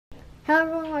Hello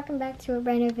everyone, welcome back to a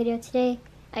brand new video. Today,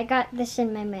 I got this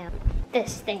in my mail.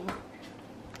 This thing.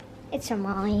 It's a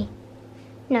Molly.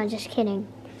 No, just kidding.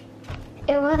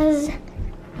 It was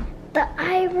the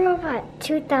iRobot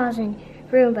 2000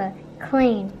 Roomba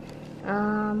Clean.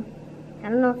 I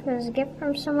don't know if it was a gift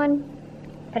from someone,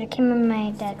 but it came in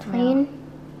my dad's mail.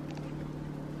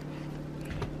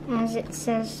 As it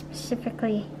says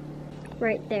specifically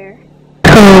right there.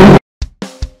 Look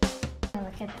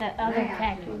at the other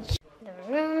package. The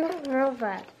Roomba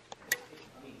robot.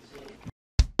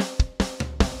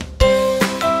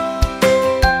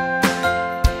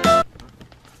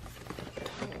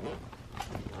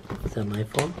 Is that my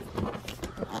phone?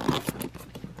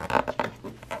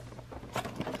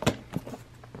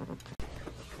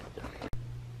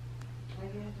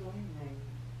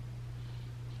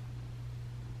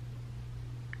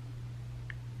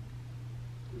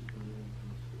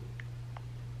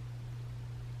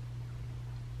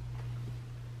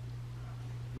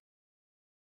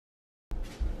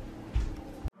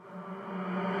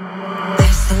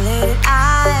 Isolated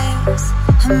eyes,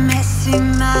 a messy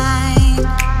mind.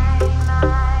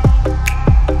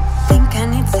 Think I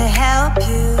need to help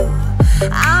you,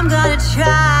 I'm gonna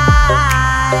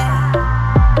try.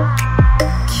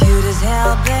 Cute as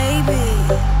hell, baby,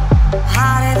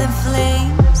 hotter than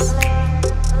flames.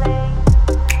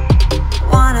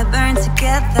 Wanna burn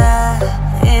together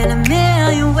in a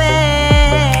million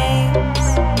ways.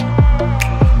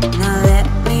 Now let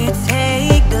me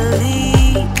take the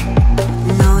lead.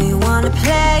 Know you wanna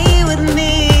play with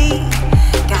me.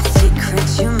 Got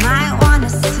secrets you might wanna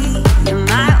see. You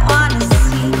might wanna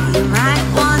see. You might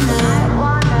wanna.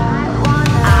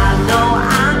 I know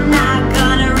I'm not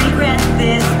gonna regret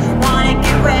this. Wanna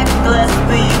get reckless,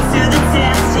 put you to the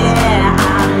test. Yeah, I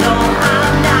know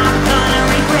I'm not gonna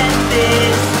regret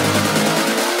this.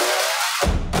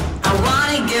 I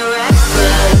wanna get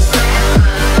reckless.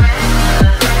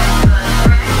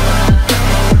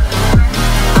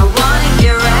 I wanna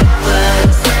get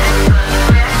reckless.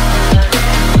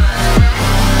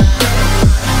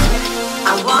 I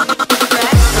wanna get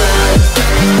reckless.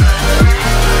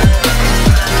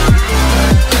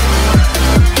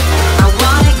 I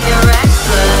wanna get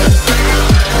reckless.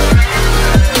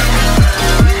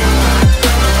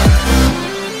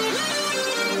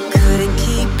 Couldn't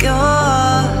keep your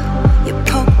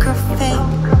poker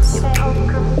face.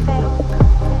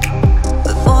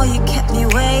 Before you kept me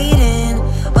waiting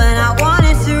when I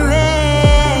wanted to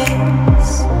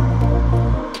race.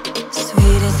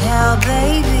 Sweet as hell,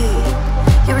 baby,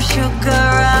 you're a sugar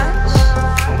rush.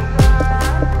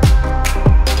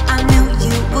 I knew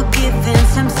you were giving,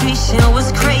 temptation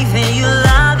was craving. You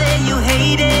love it, you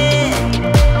hate it.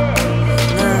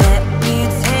 Now let me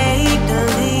take the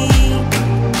lead.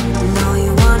 Know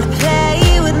you wanna play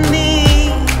with me.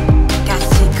 Got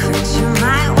secrets you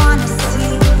might wanna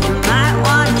see. You might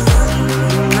wanna see.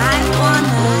 You might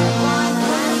wanna.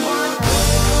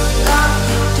 Lock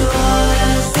the door,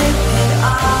 zip it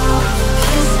off.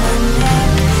 Kiss my neck,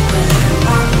 but you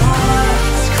want more.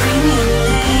 Scream your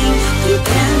name deep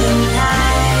in the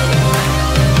night.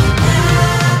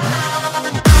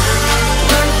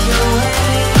 Work your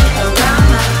way around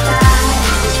my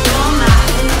thighs. Pull my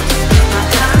hips, my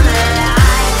time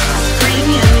alive. I scream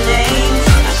your name,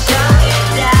 I shut it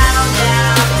down,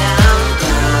 down, down,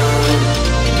 down.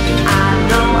 I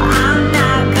know I'm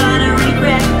not gonna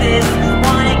regret this.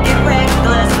 Wanna get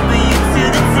reckless, put you to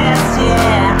the test.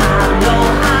 Yeah, I know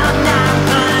I'm not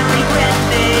gonna regret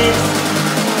this.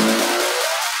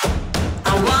 I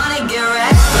wanna get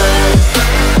reckless.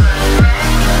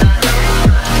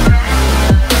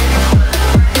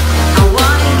 I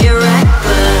wanna get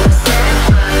reckless.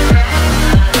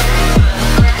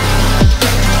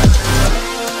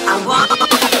 I want.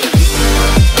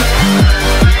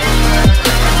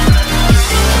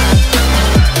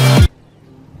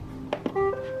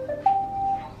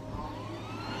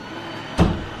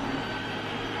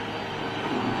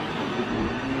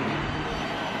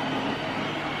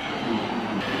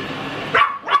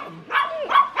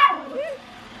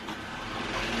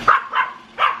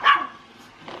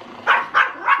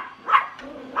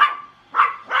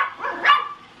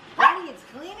 Daddy, it's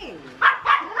cleaning.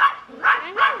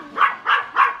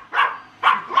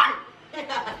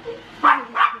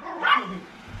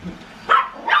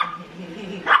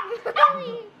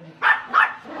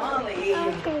 Molly.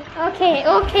 Okay,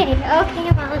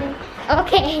 Molly.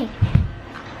 Okay.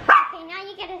 Okay, now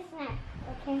you get a snack.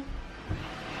 Okay.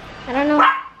 I don't know.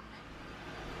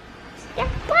 Stop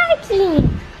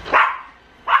barking.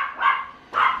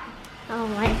 Oh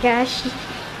my gosh. It's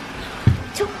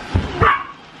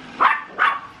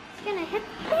gonna hit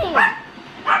the thing.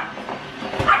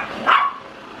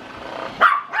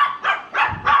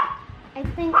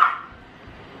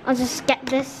 I'll just get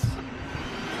this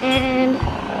and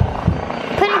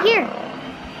put it here.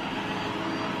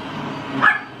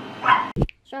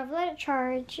 So I've let it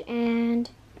charge and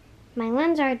my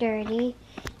lens are dirty.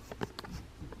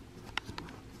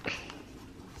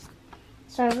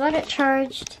 So I've let it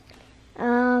charged.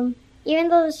 Even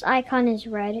though this icon is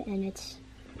red and it's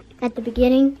at the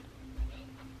beginning,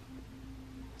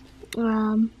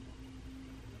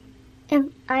 if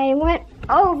I went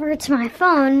over to my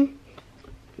phone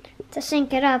to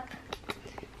sync it up,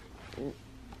 the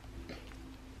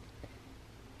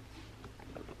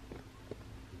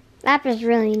app is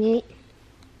really neat.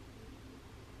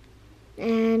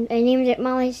 And I named it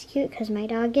Molly's Cute because my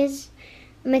dog is.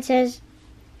 It says,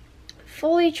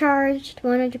 fully charged,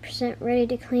 100% ready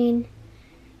to clean.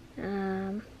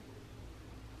 And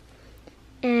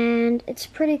it's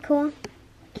pretty cool.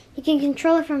 You can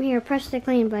control it from here, press the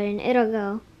clean button, it'll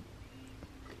go.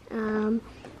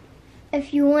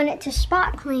 If you want it to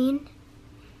spot clean,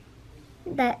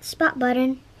 that spot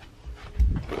button,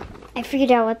 I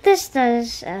figured out what this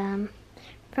does.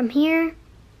 From here,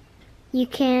 you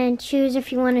can choose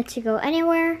if you want it to go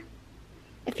anywhere,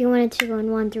 if you want it to go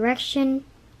in one direction,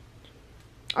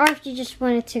 or if you just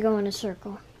want it to go in a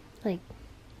circle, like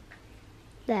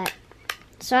that.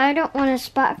 So I don't want to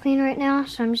spot clean right now,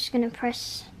 so I'm just going to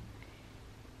press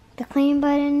the clean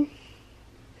button.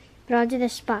 But I'll do the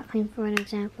spot clean for an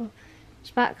example.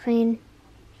 Spot clean,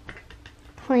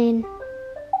 clean,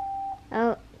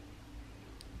 oh,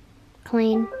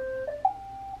 clean.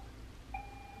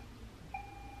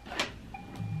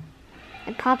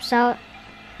 It pops out.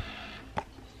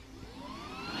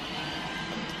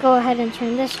 Go ahead and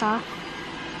turn this off.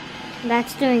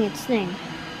 That's doing its thing.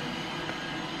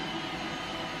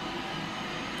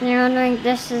 You're wondering,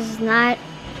 this is not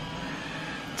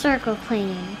circle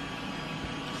cleaning.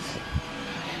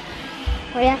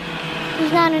 Oh yeah,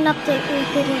 there's not an update where you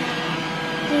could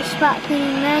do spot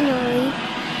cleaning manually.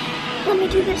 Let me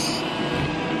do this.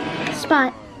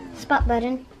 Spot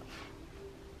button.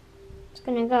 It's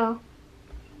gonna go.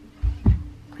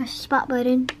 Press the spot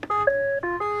button.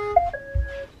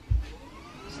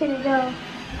 It's gonna go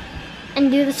and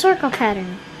do the circle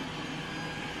pattern.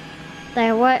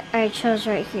 Like what I chose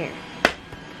right here.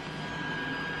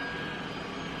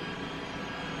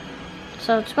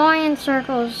 So it's going in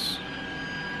circles,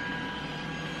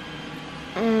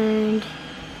 and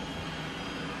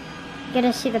you get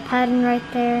to see the pattern right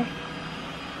there.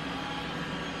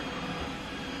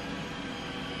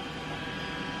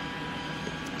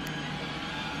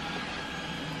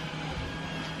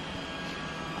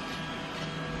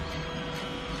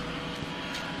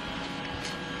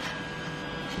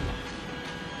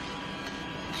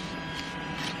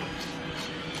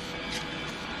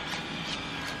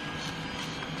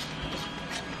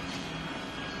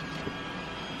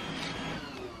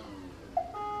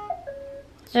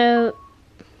 So,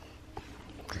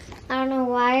 I don't know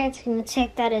why it's going to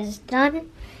take that as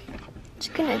done.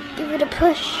 Just going to give it a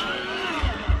push.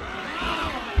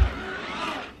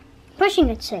 Pushing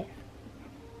it safe.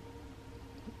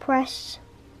 Press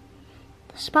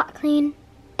the spot clean.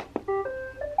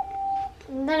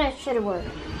 And then it should work.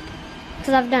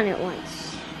 Because I've done it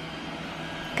once.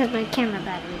 Because my camera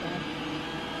battery died.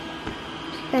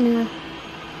 Just gonna...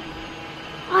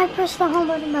 Oh, I pressed the home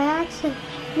button by accident.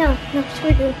 No, screw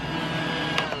you.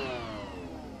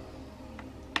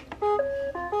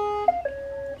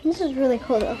 This is really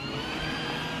cool though.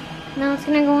 Now it's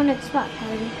gonna go in its spot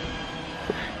pattern.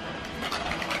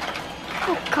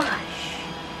 Oh gosh.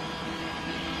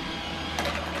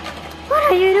 What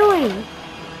are you doing?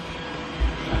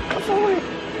 Go forward.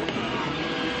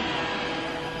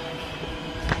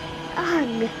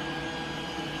 Ugh.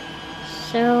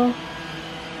 So,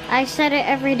 I set it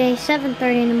every day,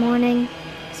 7:30 in the morning.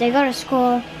 I go to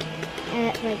school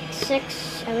at like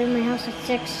 6. I leave my house at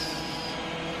 6.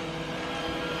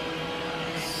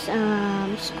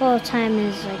 School time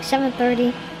is like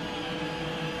 7:30.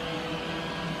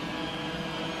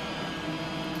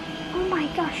 Oh my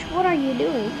gosh, what are you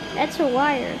doing? That's a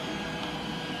wire.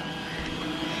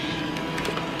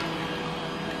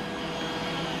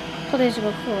 Please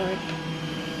go forward.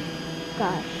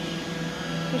 God.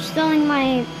 You're stealing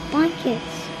my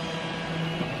blankets.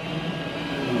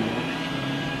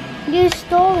 You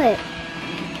stole it.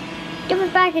 Give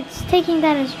it back, it's taking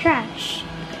that as trash.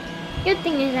 Good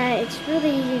thing is that it's really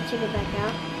easy to get back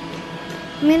out.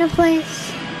 I'm gonna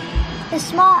place a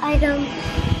small item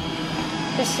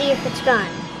to see if it's gone.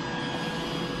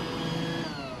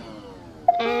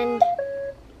 And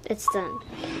it's done.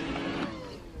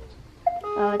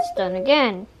 Oh, it's done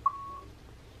again.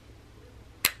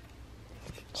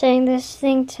 Setting this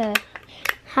thing to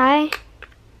Hi.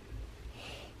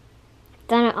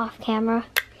 Done it off camera.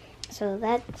 So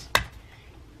that's...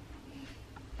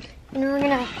 And we're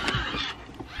gonna...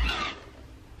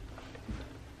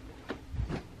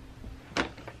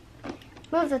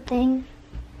 move the thing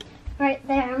right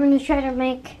there. I'm gonna try to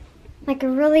make like a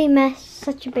really mess,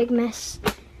 such a big mess.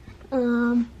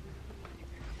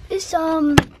 This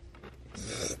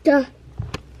stuff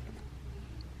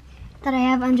that I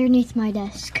have underneath my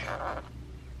desk.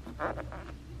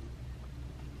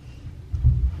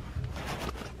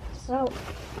 So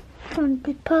I'm gonna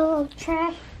put a little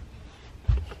trash.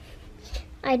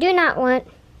 I do not want.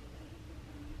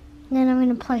 Then I'm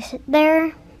gonna place it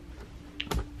there.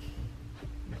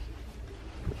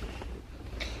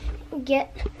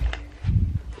 Get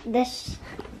this,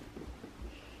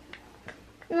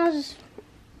 and I'll just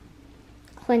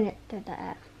clean it through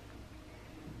that.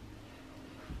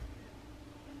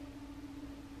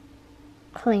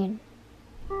 Clean.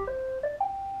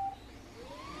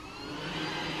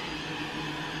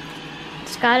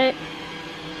 It's got it.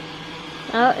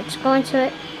 Oh, it's going to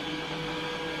it.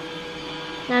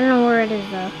 I don't know where it is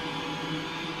though.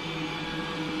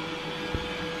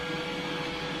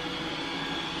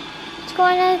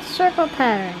 Going in a circle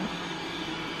pattern.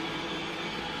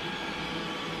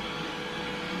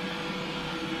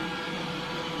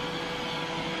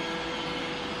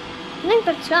 I think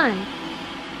that's done.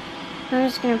 I'm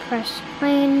just gonna press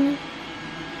clean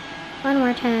one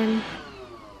more time.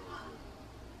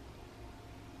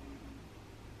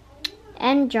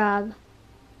 End job.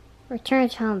 Return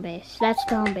to home base. That's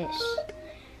the home base.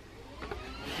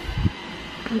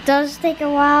 It does take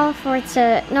a while for it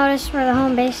to notice where the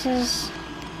home base is,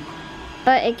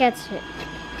 but it gets it.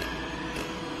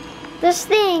 This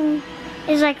thing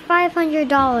is like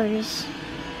 $500,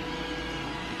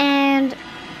 and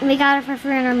we got it for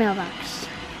free in our mailbox.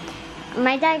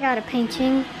 My dad got a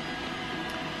painting.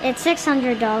 It's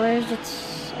 $600.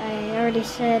 It's, I already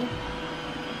said, it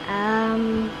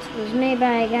was made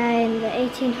by a guy in the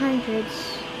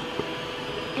 1800s,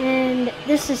 and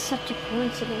this is such a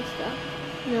coincidence though.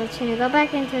 Now it's gonna go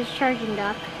back into its charging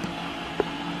dock.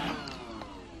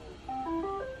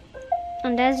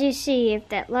 And as you see, if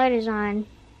that light is on,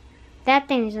 that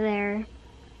thing's there.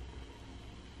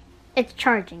 It's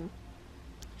charging.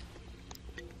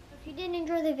 If you did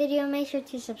enjoy the video, make sure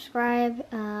to subscribe.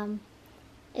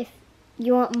 If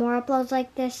you want more uploads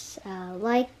like this,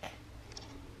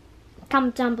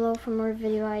 comment down below for more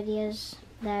video ideas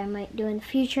that I might do in the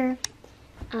future.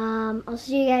 I'll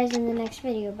see you guys in the next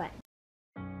video. Bye.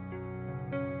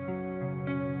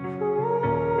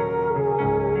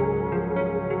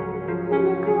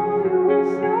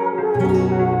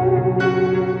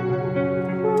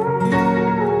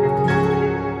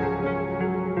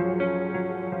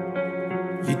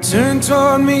 You turned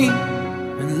toward me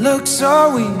and looked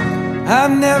so weak.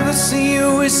 I've never seen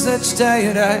you with such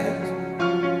tired eyes.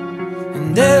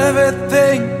 And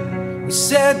everything we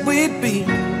said we'd be,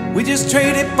 we just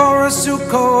traded for a suit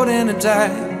coat and a tie.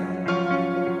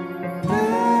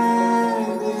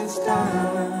 This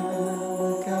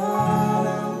time got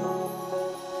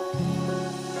out.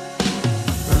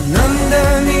 And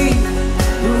underneath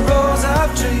the rows of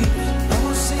trees, I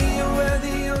will see you where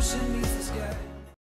the ocean meets.